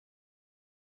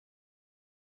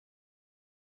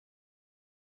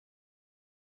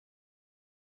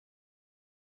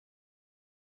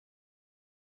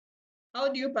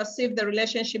How do you perceive the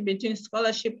relationship between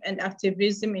scholarship and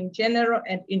activism in general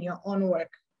and in your own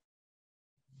work?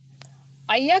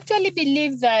 I actually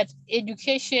believe that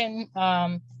education,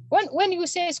 when you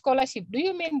say scholarship, do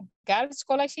you mean girls'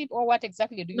 scholarship or what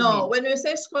exactly do you mean? No, when we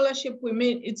say scholarship, we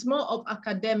mean it's more of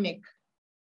academia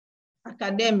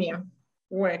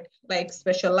work, like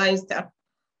specialized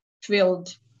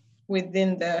field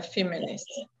within the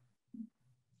feminist.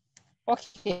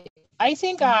 Okay, I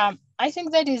think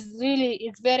that is really,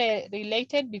 it's very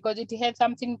related because it has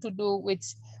something to do with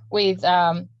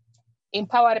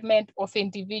empowerment of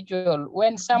individual.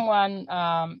 When someone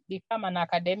become an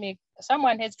academic,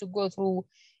 someone has to go through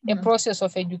a process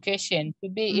of education to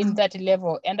be in that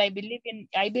level. And I believe in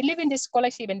this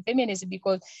scholarship and feminism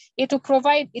because it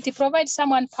provides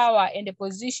someone power and a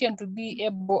position to be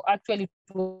able actually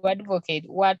to advocate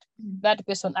what that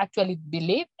person actually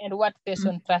believe and what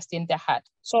person trust in their heart.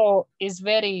 So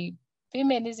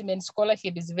feminism and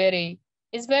scholarship is very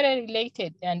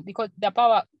related, and because the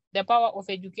power of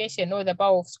education or the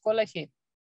power of scholarship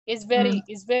is very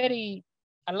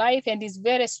alive and is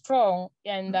very strong,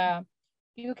 and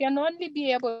you can only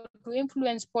be able to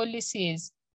influence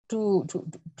policies, to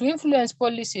influence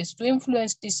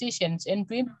decisions, and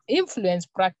to influence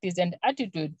practice and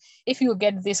attitude if you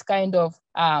get this kind of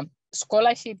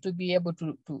scholarship to be able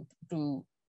to do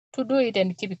it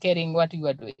and keep carrying what you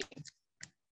are doing.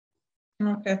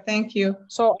 Okay, thank you.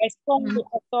 So I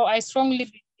strongly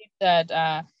believe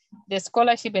that the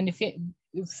scholarship and the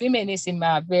feminism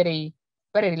are very,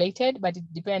 very related, but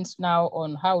it depends now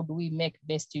on how do we make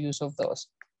best use of those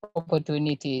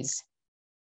opportunities.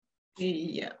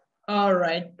 Yeah, all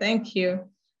right, thank you.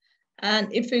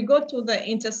 And if we go to the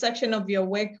intersection of your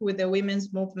work with the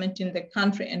women's movement in the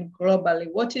country and globally,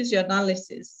 what is your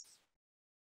analysis?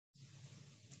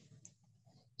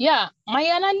 Yeah, my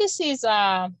analysis,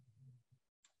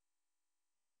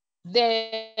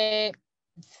 the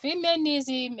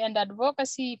feminism and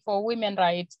advocacy for women's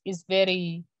rights is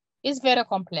very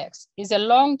complex. It's a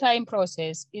long time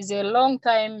process. It's a long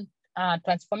time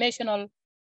transformational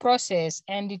process,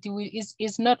 and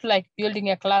is not like building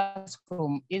a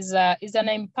classroom. Is an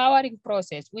empowering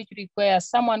process which requires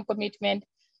someone commitment,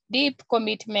 deep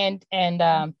commitment, and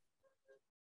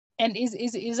it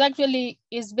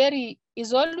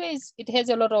has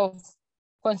a lot of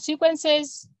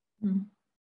consequences,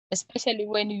 especially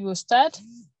when you start.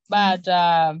 But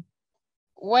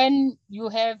when you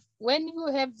have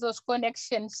those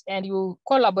connections and you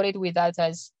collaborate with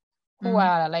others who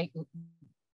are like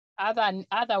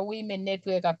other women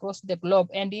network across the globe,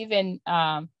 and even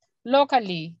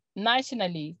locally,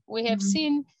 nationally, we have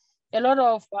seen a lot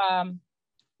of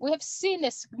we have seen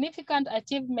a significant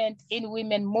achievement in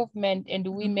women movement and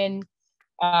women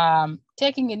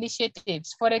taking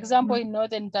initiatives. For example, in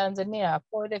northern Tanzania,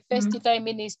 for the first time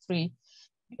in history,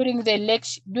 during the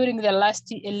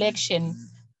last election,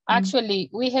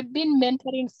 actually, we have been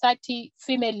mentoring 30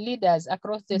 female leaders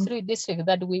across the 3 districts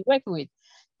that we work with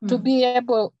to be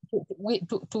able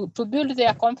to build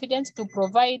their confidence, to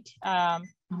provide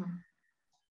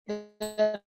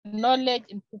the knowledge,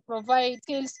 and to provide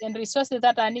skills and resources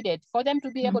that are needed for them to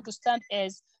be able to stand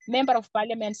as member of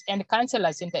parliaments and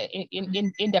councillors in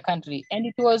the country. And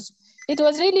it was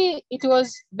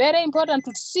very important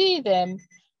to see them,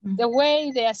 the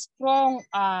way they are strong.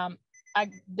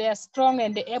 They are strong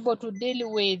and able to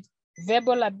deal with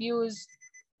verbal abuse,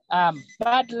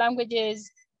 bad languages,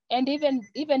 and even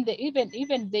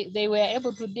they were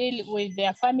able to deal with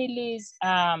their families'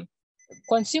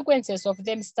 consequences of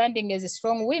them standing as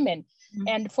strong women.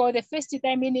 And for the first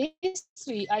time in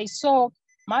history, I saw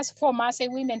four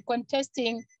Maasai women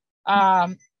contesting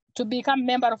to become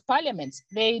member of parliament.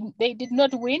 They did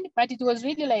not win, but it was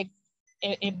really like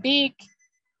a big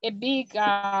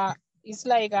it's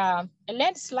like a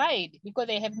landslide, because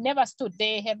they have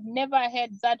never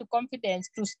had that confidence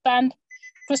to stand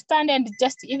and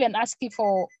just even asking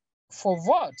for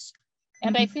votes.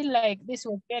 And I feel like this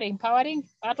was very empowering.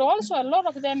 But also a lot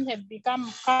of them have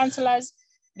become councillors.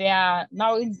 There are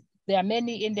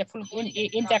many in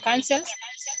the councils,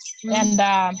 and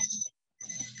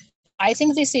I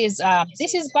think this is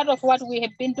part of what we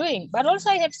have been doing. But also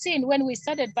I have seen when we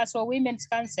started Paswa Women's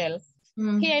Council,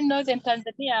 here in northern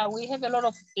Tanzania, we have a lot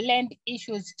of land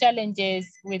issues, challenges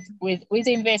with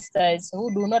investors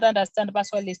who do not understand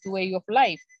pastoralist way of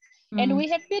life. And we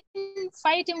have been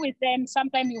fighting with them.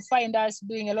 Sometimes you find us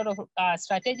doing a lot of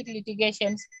strategic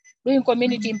litigations, doing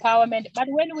community empowerment. But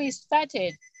when we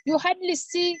started, you hardly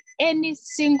see any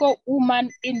single woman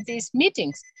in these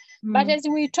meetings. But as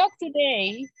we talk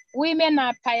today, women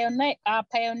are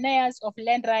pioneers of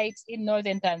land rights in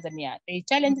northern Tanzania. They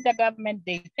challenge the government,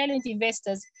 they challenge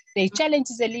investors, they challenge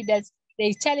the leaders,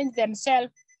 they challenge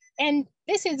themselves. And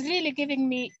this is really giving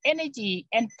me energy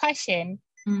and passion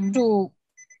to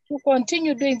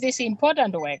continue doing this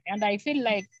important work. And I feel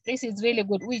like this is really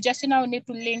good. We just now need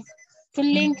to link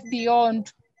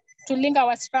beyond, to link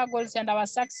our struggles and our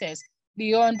success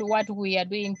beyond what we are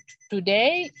doing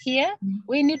today here.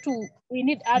 We need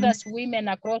others, women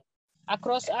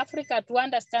across Africa, to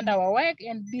understand our work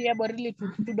and be able really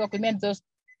to document those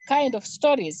kind of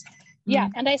stories. Yeah,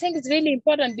 and I think it's really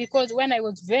important because when I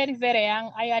was very, very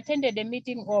young, I attended a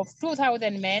meeting of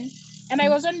 2,000 men, and I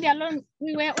was only alone.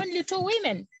 We were only 2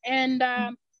 women. And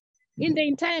in the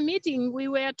entire meeting, we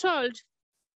were told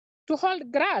to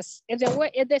hold grass as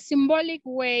a symbolic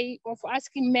way of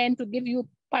asking men to give you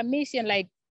permission, like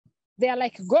they're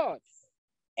like God.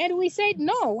 And we said,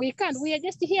 no, we can't. We are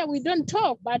just here. We don't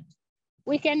talk, but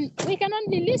we can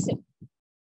only listen.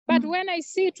 But when I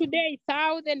see today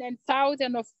thousands and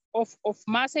thousands of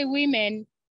Maasai women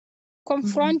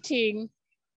confronting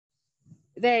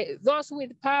those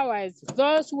with powers,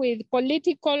 those with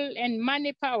political and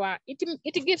money power,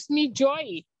 it gives me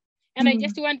joy. And I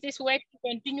just want this work to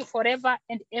continue forever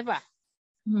and ever.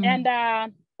 And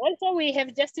also we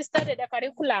have just started a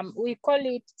curriculum. We call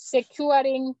it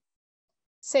Securing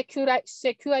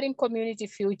Community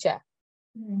Future.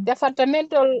 The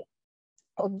fundamental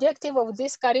objective of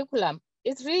this curriculum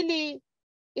is really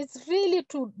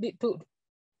to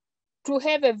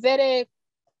have a very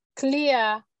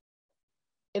clear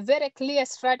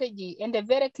strategy and a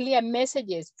very clear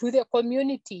messages to the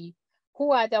community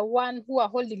who are the one who are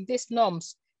holding these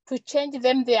norms, to change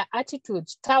them, their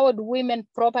attitudes toward women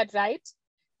property rights,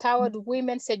 toward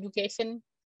women's education,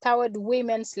 toward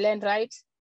women's land rights,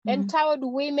 and toward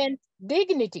women's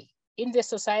dignity in the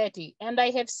society. And I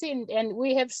have seen, and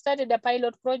we have started a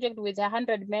pilot project with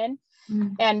 100 men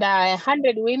and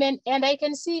 100 women, and I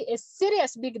can see a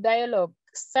serious big dialogue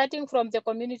starting from the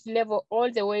community level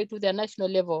all the way to the national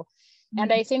level.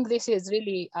 And I think this is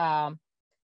really,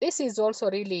 this is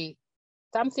also really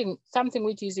something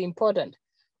which is important.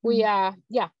 We are,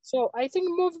 so I think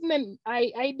movement,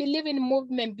 I believe in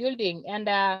movement building, and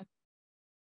I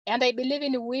believe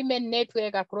in a women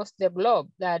network across the globe,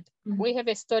 that we have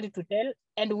a story to tell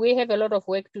and we have a lot of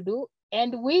work to do,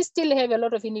 and we still have a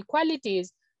lot of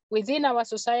inequalities within our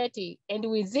society and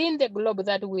within the globe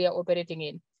that we are operating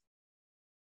in.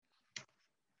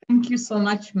 Thank you so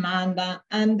much, Maanda.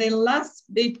 And the last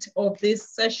bit of this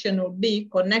session will be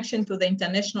connection to the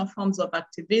international forms of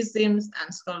activism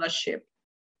and scholarship.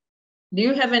 Do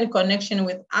you have any connection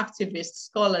with activists,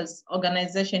 scholars,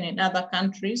 organizations in other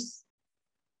countries?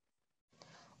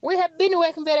 We have been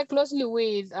working very closely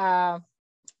with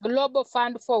Global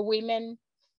Fund for Women.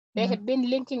 They have been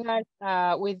linking us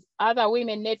with other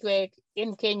women network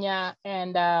in Kenya,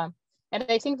 and I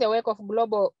think the work of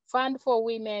Global Fund for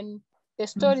Women, the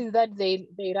stories that they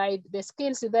write, the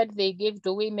skills that they give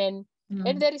to women,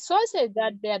 and the resources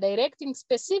that they are directing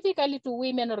specifically to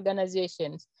women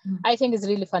organizations, I think is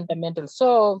really fundamental.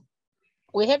 So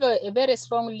we have a very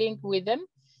strong link with them,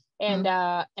 and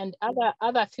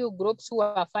other few groups who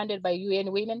are funded by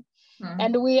UN Women,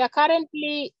 and we are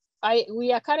currently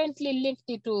linked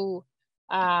to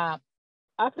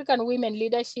African Women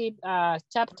Leadership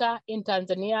chapter in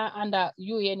Tanzania under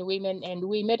UN Women, and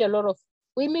we meet a lot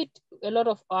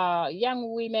of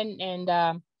young women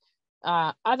and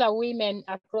other women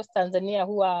across Tanzania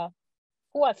who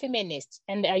are feminists,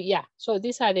 and so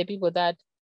these are the people that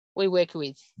we work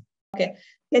with. Okay,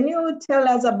 can you tell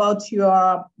us about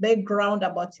your background,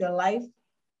 about your life?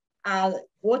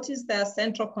 What is the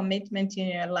central commitment in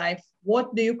your life?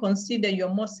 What do you consider your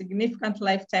most significant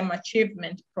lifetime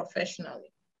achievement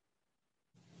professionally?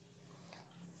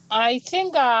 I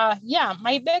think,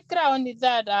 my background is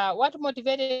that what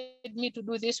motivated me to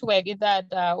do this work is that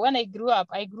when I grew up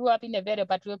in a very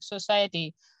patriotic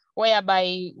society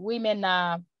whereby women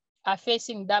are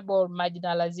facing double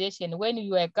marginalization. When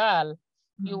you are a girl,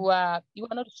 you are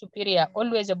not superior.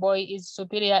 Always a boy is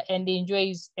superior and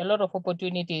enjoys a lot of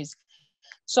opportunities.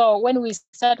 So when we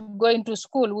started going to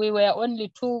school, we were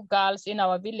only 2 girls in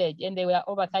our village, and there were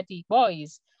over 30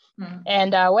 boys.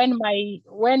 And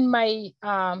when my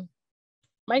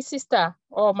sister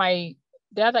or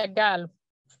the other girl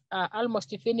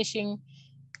almost finishing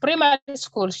primary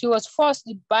school, she was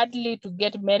forced badly to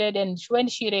get married, and when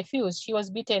she refused, she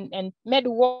was beaten and made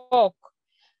walk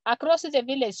across the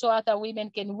village so other women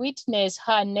can witness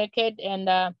her naked. And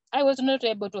I was not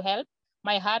able to help.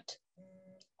 My heart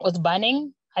was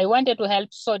burning. I wanted to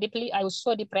help so deeply. I was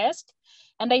so depressed.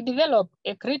 And I developed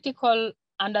a critical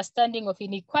understanding of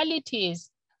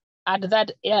inequalities at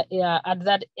that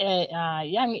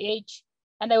young age.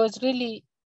 And I was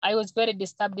very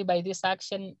disturbed by this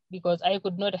action because I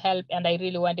could not help and I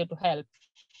really wanted to help.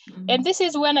 And this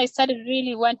is when I started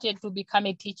really wanted to become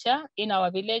a teacher in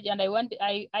our village. And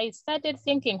I started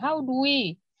thinking, how do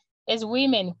we as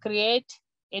women create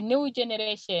a new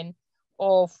generation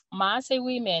of Maasai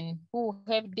women who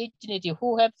have dignity,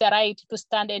 who have the right to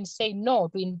stand and say no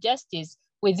to injustice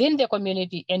within the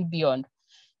community and beyond.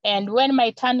 And when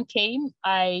my turn came,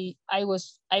 I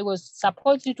was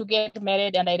supposed to get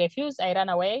married and I refused. I ran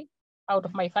away out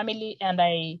of my family and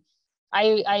I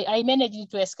managed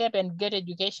to escape and get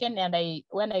education. And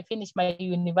when I finished my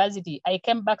university, I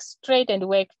came back straight and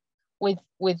worked with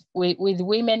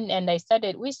women. And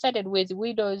we started with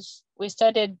widows. We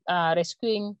started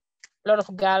rescuing a lot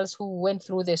of girls who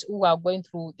are going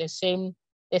through the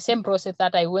same process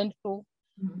that I went through.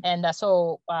 And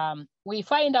so we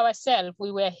find ourselves,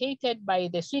 we were hated by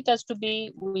the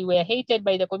suitors-to-be, we were hated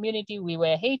by the community, we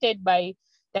were hated by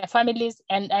their families,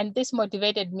 and this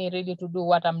motivated me really to do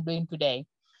what I'm doing today.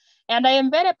 And I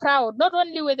am very proud, not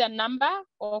only with the number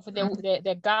of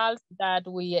the girls that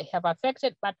we have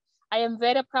affected, but I am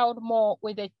very proud more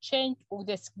with the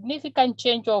significant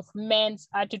change of men's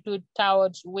attitude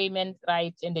towards women's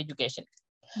rights and education.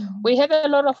 We have a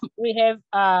lot of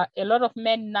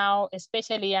men now,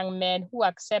 especially young men, who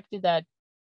accept that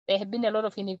there have been a lot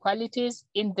of inequalities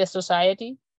in the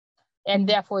society, and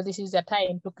therefore this is a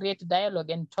time to create dialogue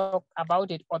and talk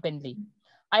about it openly.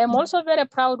 I am also very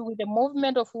proud with the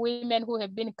movement of women who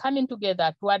have been coming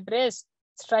together to address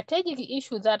strategic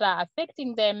issues that are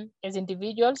affecting them as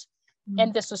individuals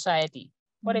and the society.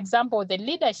 For example, the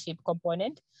leadership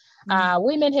component.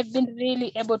 Women have been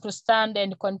really able to stand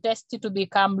and contest to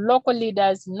become local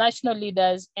leaders, national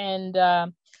leaders, and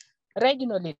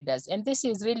regional leaders. And this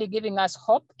is really giving us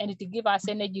hope, and it gives us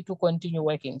energy to continue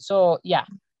working. So, yeah.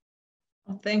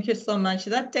 Thank you so much.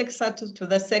 That takes us to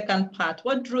the second part.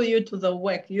 What drew you to the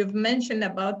work? You've mentioned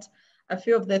about a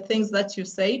few of the things that you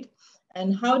said,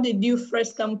 and how did you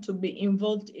first come to be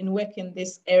involved in work in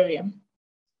this area?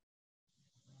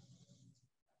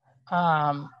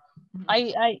 Yeah.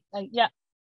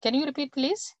 Can you repeat,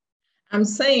 please? I'm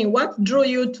saying, what drew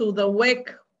you to the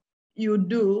work you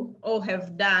do or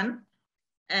have done,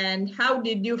 and how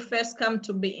did you first come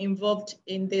to be involved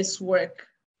in this work?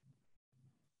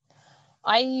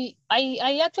 I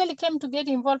actually came to get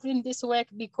involved in this work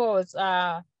because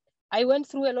I went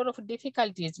through a lot of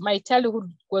difficulties. My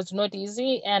childhood was not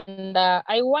easy, and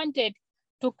I wanted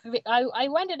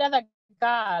other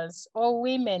girls or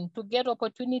women to get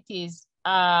opportunities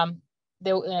as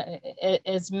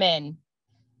men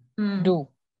do.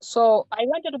 So I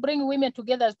wanted to bring women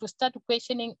together to start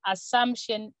questioning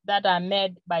assumptions that are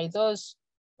made by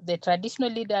the traditional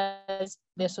leaders,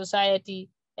 the society,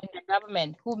 and the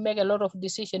government, who make a lot of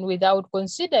decisions without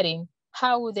considering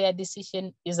how their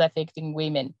decision is affecting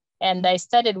women. And I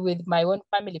started with my own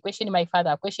family, questioning my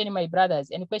father, questioning my brothers,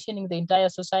 and questioning the entire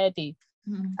society.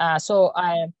 So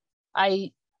I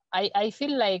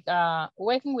feel like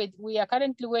we are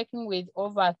currently working with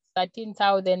over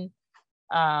 13,000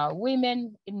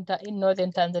 women in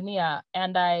northern Tanzania,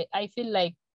 and I feel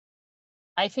like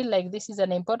this is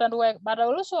an important work. But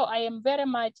also I am very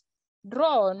much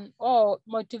drawn or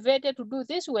motivated to do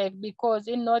this work because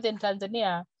in northern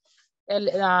Tanzania,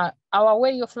 our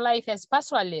way of life as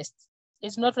pastoralists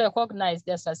is not recognized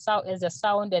as a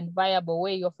sound and viable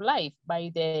way of life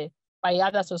by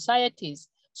other societies.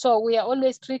 So we are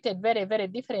always treated very, very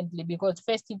differently because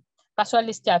first,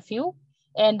 pastoralists are few.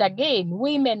 And again,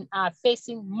 women are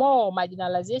facing more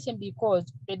marginalization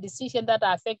because the decisions that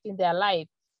are affecting their life,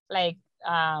 like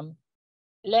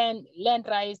land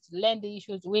rights, land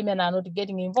issues, women are not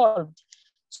getting involved.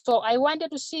 So I wanted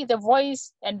to see the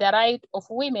voice and the right of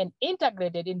women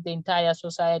integrated in the entire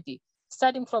society,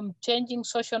 starting from changing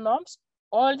social norms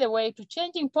all the way to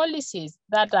changing policies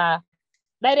that are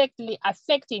directly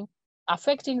affecting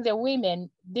the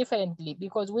women differently,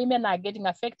 because women are getting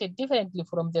affected differently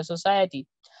from the society.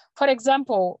 For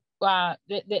example,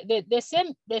 the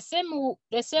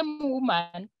same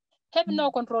woman have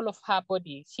no control of her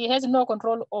body. She has no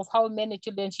control of how many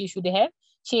children she should have.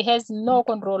 She has no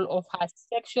control of her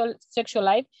sexual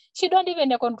life. She don't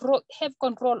even have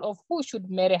control of who should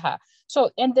marry her. So,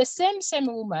 and the same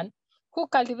woman who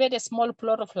cultivate a small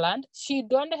plot of land, she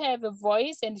don't have a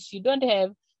voice, and she don't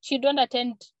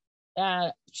attend.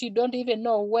 She don't even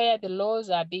know where the laws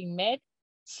are being made.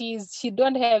 She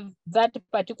don't have that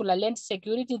particular land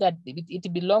security that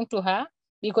it belongs to her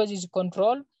because it's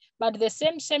controlled. But the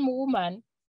same woman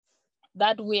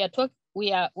that we are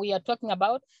we are talking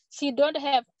about, she don't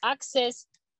have access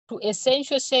to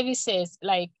essential services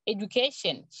like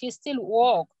education. She still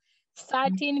walk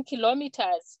 13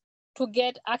 kilometers to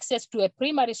get access to a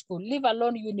primary school, leave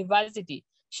alone university.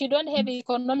 She don't have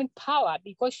economic power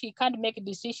because she can't make a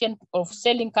decision of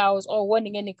selling cows or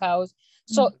owning any cows.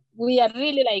 So we are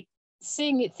really like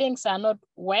seeing things are not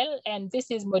well, and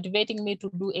this is motivating me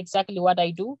to do exactly what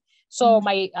I do. So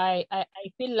I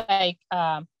feel like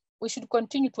we should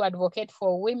continue to advocate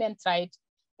for women's rights,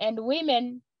 and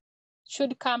women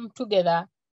should come together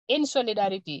in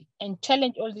solidarity and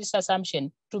challenge all these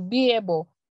assumptions to be able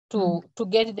to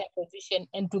get their position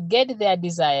and to get their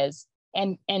desires.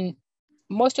 And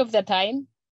most of the time,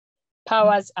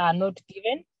 powers are not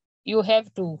given. You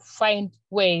have to find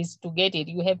ways to get it.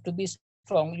 You have to be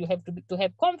strong. You have to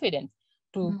have confidence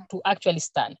to actually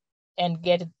stand and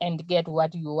get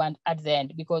what you want at the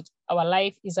end, because our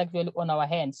life is actually on our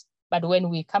hands. But when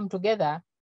we come together,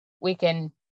 we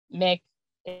can make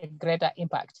a greater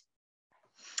impact.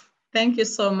 Thank you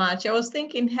so much. I was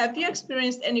thinking, have you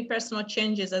experienced any personal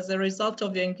changes as a result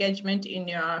of your engagement in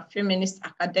your feminist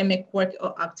academic work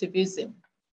or activism?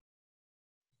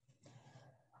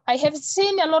 I have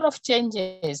seen a lot of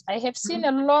changes. I have seen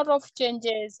a lot of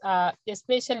changes,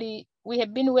 especially we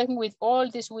have been working with all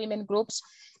these women groups,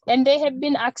 and they have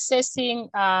been accessing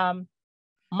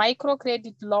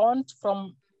microcredit loans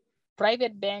from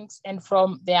private banks and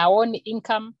from their own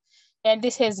income. And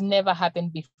this has never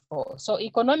happened before. So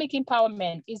economic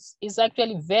empowerment is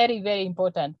actually very, very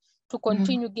important to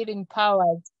continue giving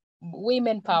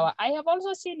women power. I have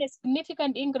also seen a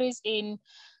significant increase in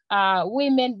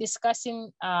women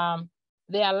discussing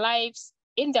their lives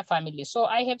in their family. So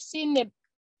I have seen a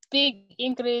big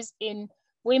increase in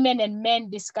women and men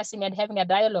discussing and having a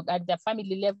dialogue at the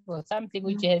family level, something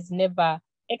which has never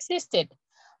existed.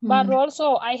 But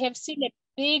also I have seen a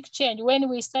big change when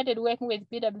we started working with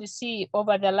PwC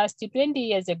over the last 20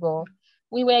 years ago.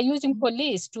 We were using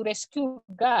police to rescue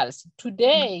girls.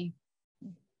 Today,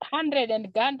 hundreds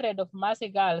of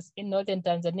Maasai girls in northern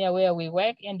Tanzania where we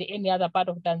work and any other part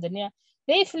of Tanzania,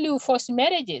 they flew forced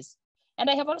marriages. And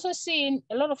I have also seen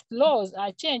a lot of laws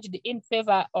are changed in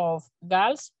favor of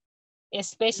girls,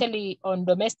 especially on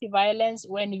domestic violence.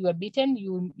 When you are beaten,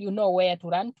 you know where to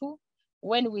run to.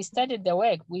 When we started the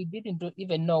work, we didn't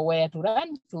even know where to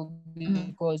run to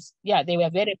because, yeah, there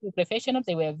were very few professionals.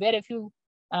 There were very few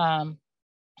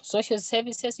social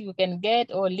services you can get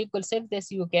or legal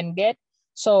services you can get.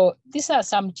 So these are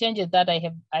some changes that I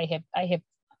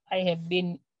have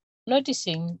been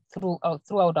noticing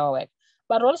throughout our work.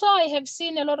 But also I have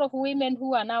seen a lot of women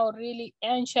who are now really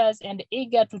anxious and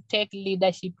eager to take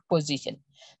leadership position,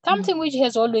 something which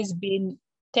has always been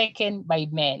taken by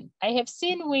men. I have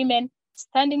seen women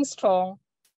standing strong,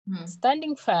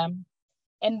 standing firm,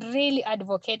 and really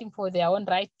advocating for their own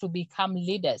right to become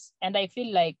leaders. And I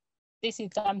feel like this is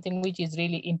something which is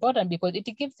really important because it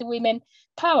gives women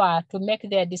power to make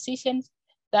their decisions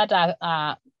that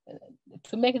are,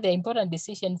 to make the important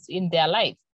decisions in their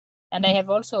life. And I have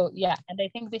also, and I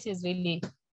think this is really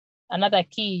another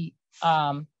key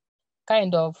kind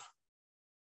of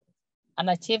an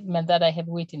achievement that I have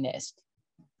witnessed.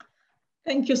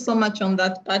 Thank you so much on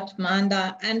that part,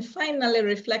 Maanda. And finally,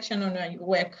 reflection on your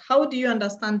work. How do you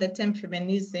understand the term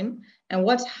feminism and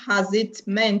what has it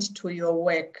meant to your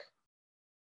work?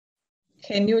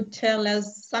 Can you tell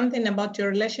us something about your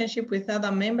relationship with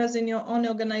other members in your own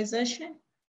organization?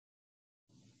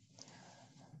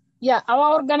 Yeah,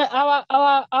 our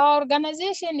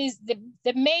organization is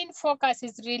the main focus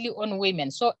is really on women.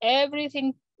 So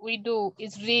everything we do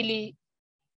is really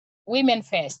women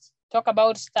first. Talk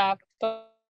about staff, talk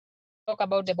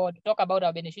about the board, talk about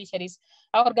our beneficiaries.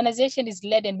 Our organization is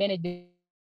led and managed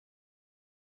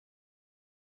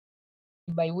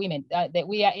by women.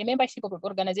 We are a membership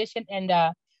organization, and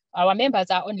our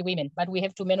members are only women, but we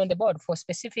have 2 men on the board for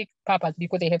specific purpose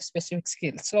because they have specific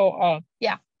skills. So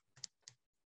yeah.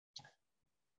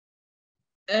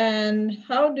 And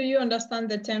how do you understand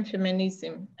the term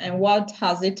feminism and what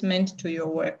has it meant to your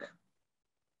work?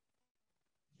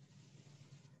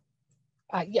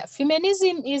 Yeah,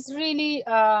 feminism is really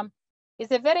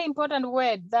is a very important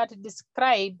word that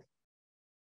describes,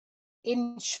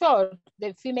 in short,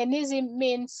 the feminism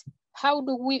means how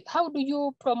do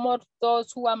you promote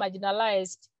those who are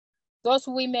marginalized, those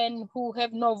women who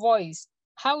have no voice?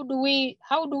 How do we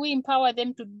empower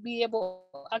them to be able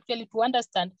actually to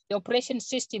understand the operation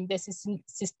system, the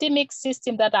systemic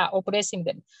system that are oppressing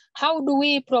them? How do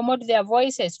we promote their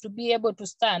voices to be able to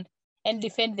stand and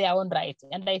defend their own rights?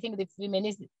 And I think the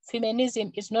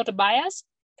feminism is not biased.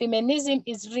 Feminism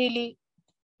is really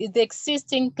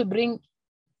existing to bring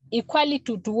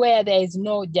equality to where there is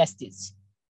no justice.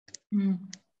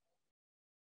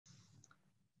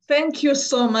 Thank you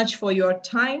so much for your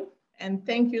time. And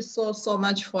thank you so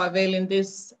much for availing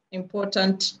this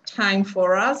important time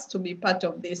for us to be part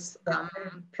of this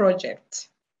project.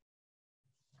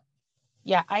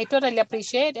 Yeah, I totally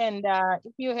appreciate. And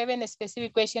if you have any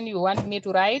specific question you want me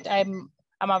to write, I'm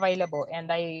available.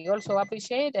 And I also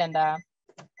appreciate. And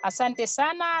asante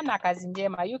sana na kazi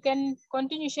njema. You can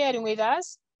continue sharing with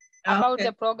us about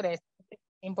the progress.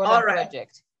 Important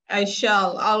project. I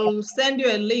shall. I'll send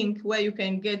you a link where you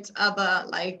can get other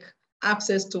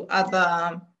access to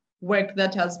other work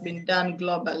that has been done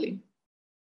globally.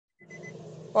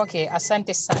 Okay,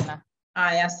 asante sana.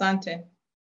 Asante.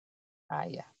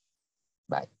 Yeah.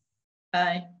 Bye.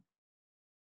 Bye.